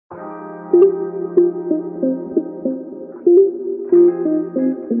Welcome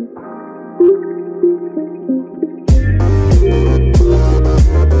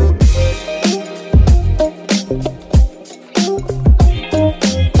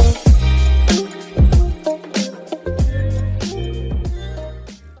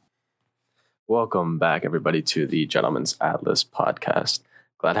back, everybody, to the Gentleman's Atlas podcast.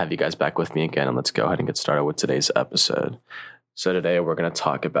 Glad to have you guys back with me again, and let's go ahead and get started with today's episode. So today we're going to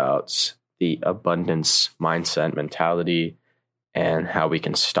talk about the abundance mindset mentality and how we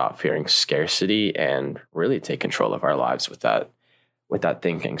can stop fearing scarcity and really take control of our lives with that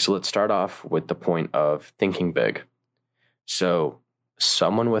thinking. So let's start off with the point of thinking big. So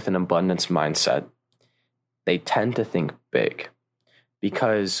someone with an abundance mindset, they tend to think big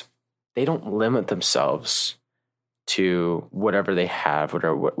because they don't limit themselves to whatever they have,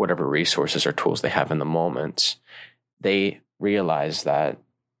 whatever resources or tools they have in the moment. They realize that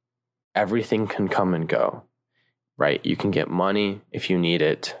everything can come and go, right? You can get money if you need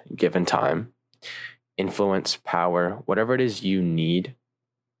it, given time, influence, power, whatever it is you need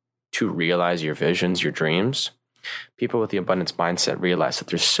to realize your visions, your dreams. People with the abundance mindset realize that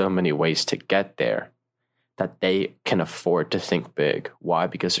there's so many ways to get there that they can afford to think big. Why?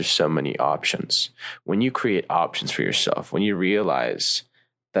 Because there's so many options. When you create options for yourself, when you realize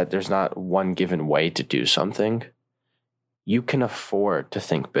that there's not one given way to do something, you can afford to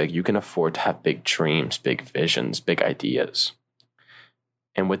think big. You can afford to have big dreams, big visions, big ideas.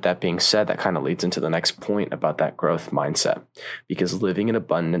 And with that being said, that kind of leads into the next point about that growth mindset, because living in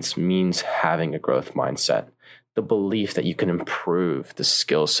abundance means having a growth mindset, the belief that you can improve the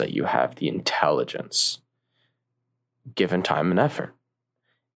skill set you have, the intelligence, given time and effort.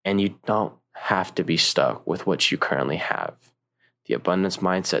 And you don't have to be stuck with what you currently have. The abundance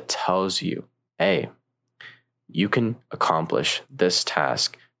mindset tells you, hey, you can accomplish this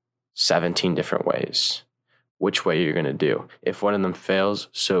task 17 different ways. Which way you're going to do. If one of them fails,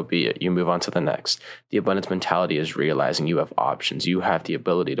 so be it. You move on to the next. The abundance mentality is realizing you have options. You have the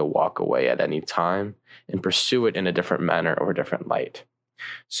ability to walk away at any time and pursue it in a different manner or a different light.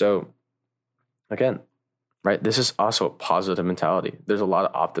 So again, right, this is also a positive mentality. There's a lot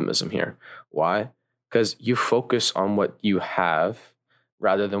of optimism here. Why? Because you focus on what you have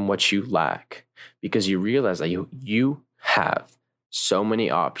rather than what you lack. Because you realize that you have so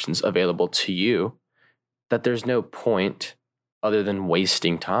many options available to you that there's no point other than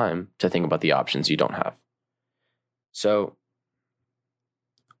wasting time to think about the options you don't have. So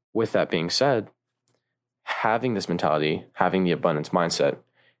with that being said, having this mentality, having the abundance mindset,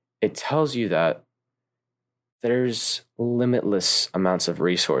 it tells you that there's limitless amounts of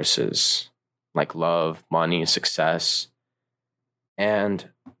resources like love, money, success. And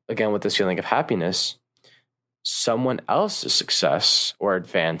again, with this feeling of happiness, someone else's success or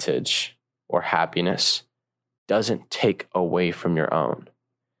advantage or happiness doesn't take away from your own.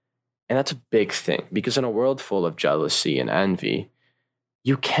 And that's a big thing, because in a world full of jealousy and envy,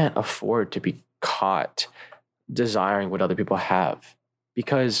 you can't afford to be caught desiring what other people have,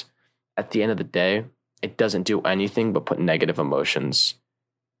 because at the end of the day, it doesn't do anything but put negative emotions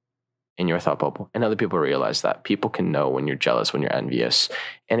in your thought bubble. And other people realize that. People can know when you're jealous, when you're envious,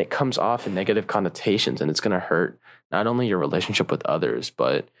 and it comes off in negative connotations, and it's going to hurt not only your relationship with others,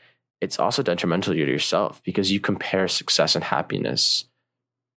 but it's also detrimental to yourself, because you compare success and happiness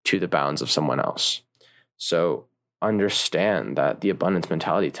to the bounds of someone else. So understand that the abundance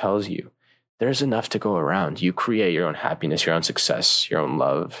mentality tells you there's enough to go around. You create your own happiness, your own success, your own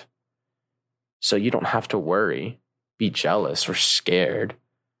love. So you don't have to worry, be jealous or scared,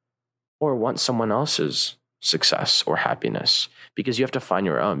 or want someone else's success or happiness, because you have to find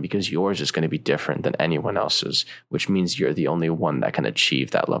your own, because yours is going to be different than anyone else's, which means you're the only one that can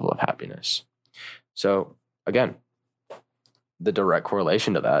achieve that level of happiness. So again, the direct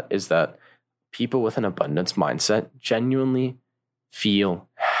correlation to that is that people with an abundance mindset genuinely feel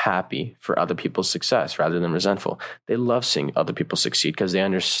happy for other people's success rather than resentful. They love seeing other people succeed because they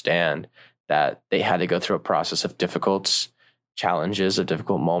understand that they had to go through a process of difficult challenges, of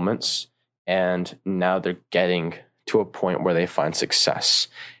difficult moments, and now they're getting to a point where they find success.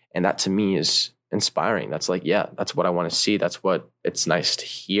 And that to me is inspiring. That's like, yeah, that's what I want to see. That's what it's nice to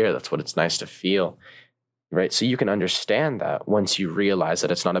hear. That's what it's nice to feel, right? So you can understand that once you realize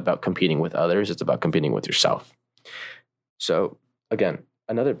that it's not about competing with others, it's about competing with yourself. So again,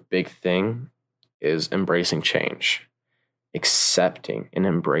 another big thing is embracing change, accepting and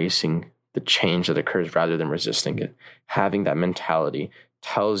embracing the change that occurs rather than resisting it. Having that mentality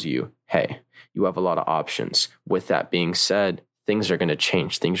tells you, hey, you have a lot of options. With that being said, things are going to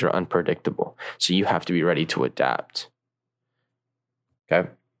change. Things are unpredictable. So you have to be ready to adapt. Okay.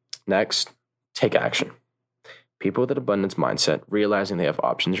 Next, take action. People with an abundance mindset, realizing they have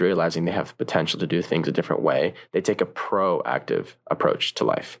options, realizing they have potential to do things a different way, they take a proactive approach to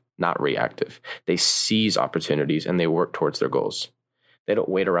life, not reactive. They seize opportunities and they work towards their goals. They don't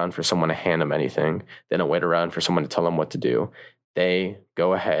wait around for someone to hand them anything. They don't wait around for someone to tell them what to do. They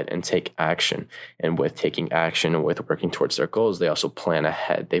go ahead and take action. And with taking action and with working towards their goals, they also plan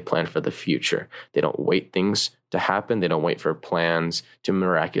ahead. They plan for the future. They don't wait things to happen. They don't wait for plans to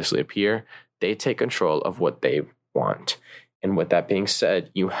miraculously appear. They take control of what they want. And with that being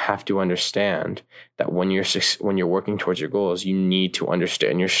said, you have to understand that when you're working towards your goals, you need to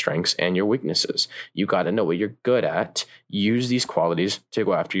understand your strengths and your weaknesses. You got to know what you're good at. Use these qualities to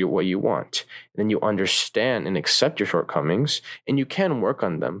go after what you want. And then you understand and accept your shortcomings, and you can work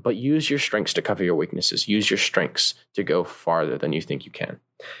on them, but use your strengths to cover your weaknesses. Use your strengths to go farther than you think you can.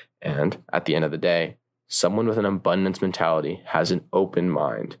 And at the end of the day, someone with an abundance mentality has an open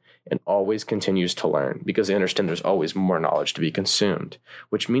mind and always continues to learn because they understand there's always more knowledge to be consumed,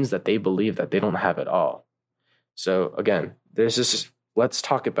 which means that they believe that they don't have it all. So again, let's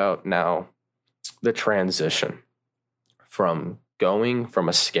talk about now the transition from going from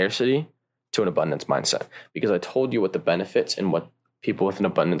a scarcity to an abundance mindset, because I told you what the benefits and what people with an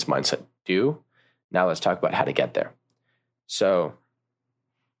abundance mindset do. Now let's talk about how to get there. So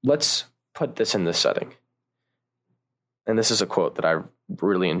let's put this in this setting. And this is a quote that I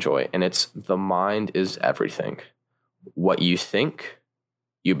really enjoy, and it's, "The mind is everything. What you think,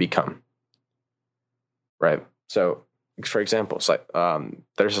 you become." Right? So, for example,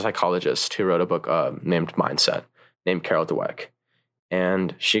 there's a psychologist who wrote a book named Mindset, named Carol Dweck,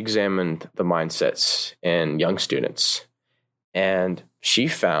 and she examined the mindsets in young students, and she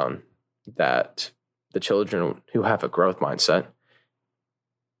found that the children who have a growth mindset,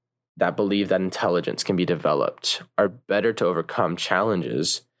 that believe that intelligence can be developed, are better to overcome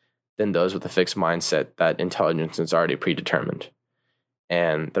challenges than those with a fixed mindset that intelligence is already predetermined.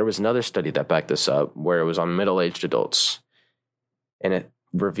 And there was another study that backed this up where it was on middle-aged adults. And it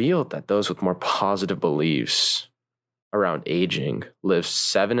revealed that those with more positive beliefs around aging live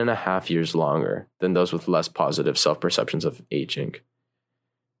 7.5 years longer than those with less positive self-perceptions of aging.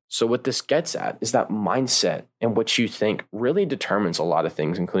 So what this gets at is that mindset and what you think really determines a lot of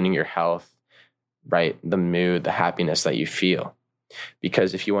things, including your health, right? The mood, the happiness that you feel.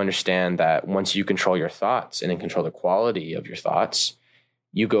 Because if you understand that once you control your thoughts and then control the quality of your thoughts,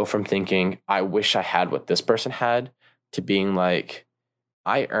 you go from thinking, I wish I had what this person had, to being like,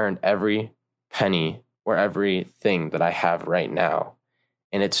 I earned every penny or everything that I have right now.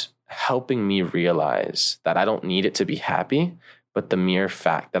 And it's helping me realize that I don't need it to be happy, but the mere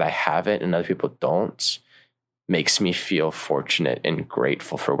fact that I have it and other people don't makes me feel fortunate and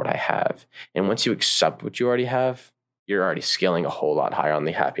grateful for what I have. And once you accept what you already have, you're already scaling a whole lot higher on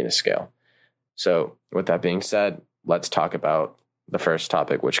the happiness scale. So with that being said, let's talk about the first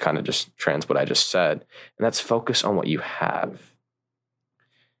topic, which kind of just trans what I just said, and that's focus on what you have.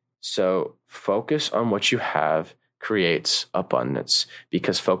 So focus on what you have creates abundance,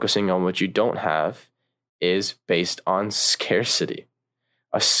 because focusing on what you don't have is based on scarcity.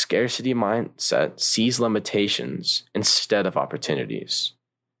 A scarcity mindset sees limitations instead of opportunities.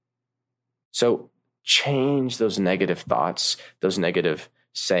 So change those negative thoughts, those negative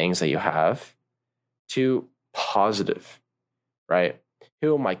sayings that you have, to positive, right?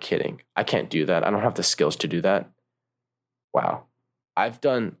 Who am I kidding? I can't do that. I don't have the skills to do that. Wow. I've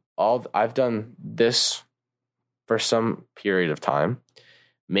done this for some period of time.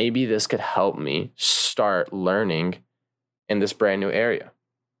 Maybe this could help me start learning in this brand new area,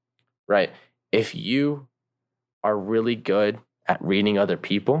 right? If you are really good at reading other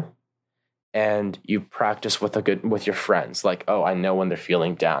people and you practice with your friends, like, oh, I know when they're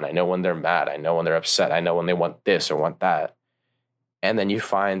feeling down. I know when they're mad. I know when they're upset. I know when they want this or want that. And then you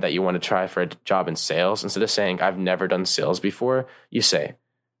find that you want to try for a job in sales. Instead of saying, I've never done sales before, you say,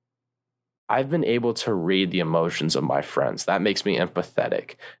 I've been able to read the emotions of my friends. That makes me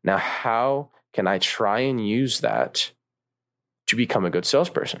empathetic. Now, how can I try and use that to become a good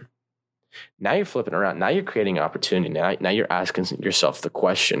salesperson? Now you're flipping around. Now you're creating an opportunity. Now you're asking yourself the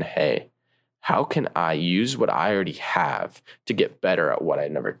question, hey, how can I use what I already have to get better at what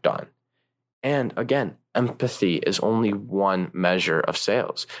I've never done? And again, empathy is only one measure of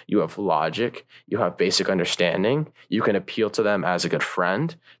sales. You have logic, you have basic understanding, you can appeal to them as a good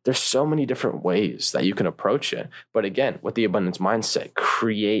friend. There's so many different ways that you can approach it. But again, with the abundance mindset,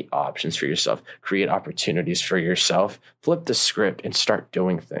 create options for yourself, create opportunities for yourself, flip the script and start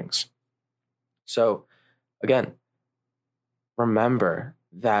doing things. So again, remember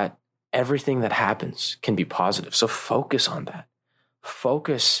that everything that happens can be positive. So focus on that.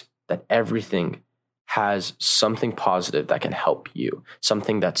 Focus that everything has something positive that can help you,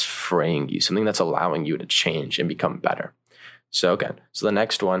 something that's freeing you, something that's allowing you to change and become better. So the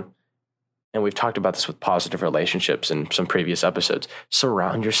next one, and we've talked about this with positive relationships in some previous episodes,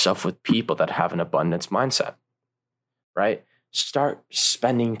 surround yourself with people that have an abundance mindset, right? Start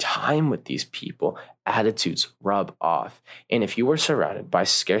spending time with these people. Attitudes rub off. And if you are surrounded by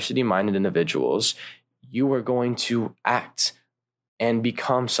scarcity-minded individuals, you are going to act and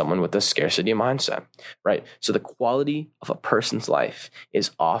become someone with a scarcity mindset, right? So the quality of a person's life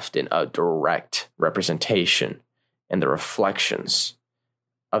is often a direct representation and the reflections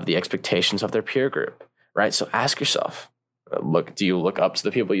of the expectations of their peer group, right? So ask yourself, do you look up to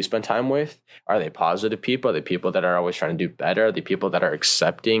the people you spend time with? Are they positive people? Are they people that are always trying to do better? Are they people that are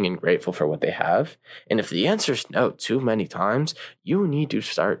accepting and grateful for what they have? And if the answer is no too many times, you need to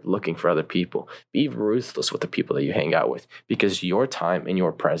start looking for other people. Be ruthless with the people that you hang out with because your time and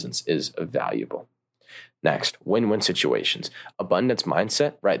your presence is valuable. Next, win-win situations. Abundance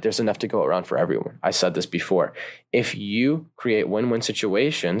mindset, right? There's enough to go around for everyone. I said this before. If you create win-win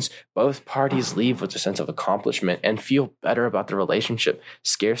situations, both parties leave with a sense of accomplishment and feel better about the relationship.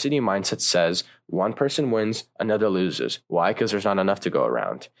 Scarcity mindset says one person wins, another loses. Why? Because there's not enough to go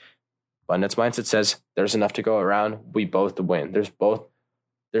around. Abundance mindset says there's enough to go around. We both win.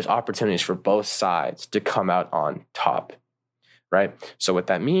 There's opportunities for both sides to come out on top, right? So what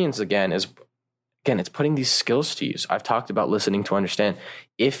that means, again, it's putting these skills to use. I've talked about listening to understand.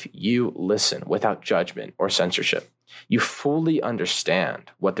 If you listen without judgment or censorship, you fully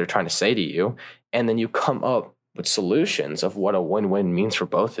understand what they're trying to say to you, and then you come up with solutions of what a win-win means for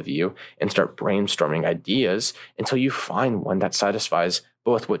both of you and start brainstorming ideas until you find one that satisfies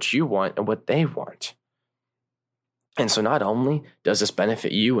both what you want and what they want. And so not only does this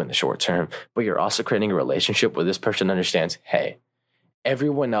benefit you in the short term, but you're also creating a relationship where this person understands, hey,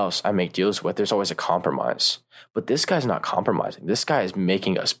 everyone else I make deals with, there's always a compromise. But this guy's not compromising. This guy is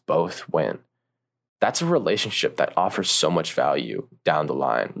making us both win. That's a relationship that offers so much value down the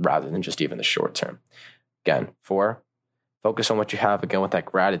line rather than just even the short term. Again, 4, focus on what you have. Again, with that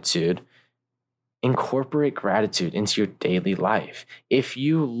gratitude, incorporate gratitude into your daily life. If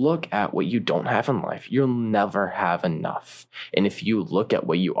you look at what you don't have in life, you'll never have enough. And if you look at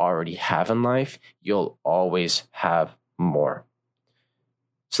what you already have in life, you'll always have more.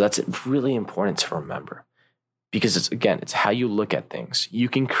 So that's really important to remember because it's how you look at things. You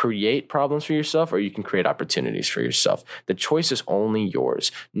can create problems for yourself or you can create opportunities for yourself. The choice is only yours.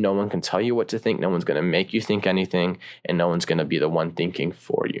 No one can tell you what to think. No one's going to make you think anything, and no one's going to be the one thinking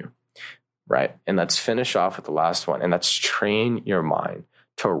for you, right? And let's finish off with the last one, and that's train your mind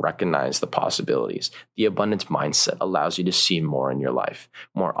to recognize the possibilities. The abundance mindset allows you to see more in your life,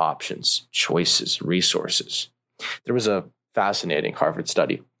 more options, choices, resources. There was a fascinating Harvard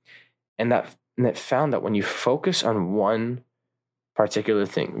study, and that found that when you focus on one particular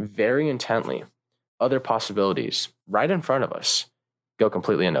thing very intently, other possibilities right in front of us go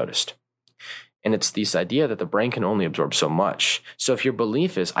completely unnoticed. And it's this idea that the brain can only absorb so much. So if your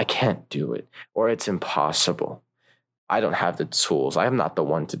belief is, I can't do it, or it's impossible, I don't have the tools, I am not the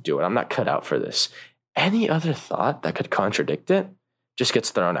one to do it, I'm not cut out for this, any other thought that could contradict it just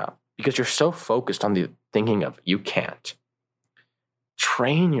gets thrown out because you're so focused on the thinking of you can't.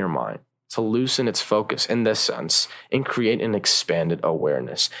 Train your mind to loosen its focus in this sense and create an expanded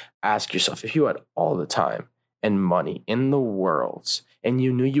awareness. Ask yourself, if you had all the time and money in the world and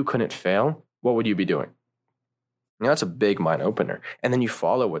you knew you couldn't fail, what would you be doing? That's a big mind opener. And then you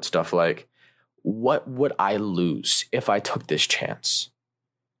follow with stuff like, what would I lose if I took this chance?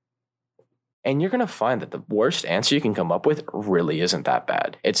 And you're going to find that the worst answer you can come up with really isn't that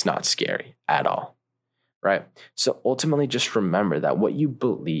bad. It's not scary at all. Right? So ultimately, just remember that what you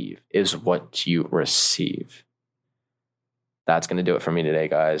believe is what you receive. That's going to do it for me today,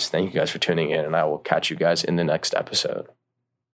 guys. Thank you guys for tuning in, and I will catch you guys in the next episode.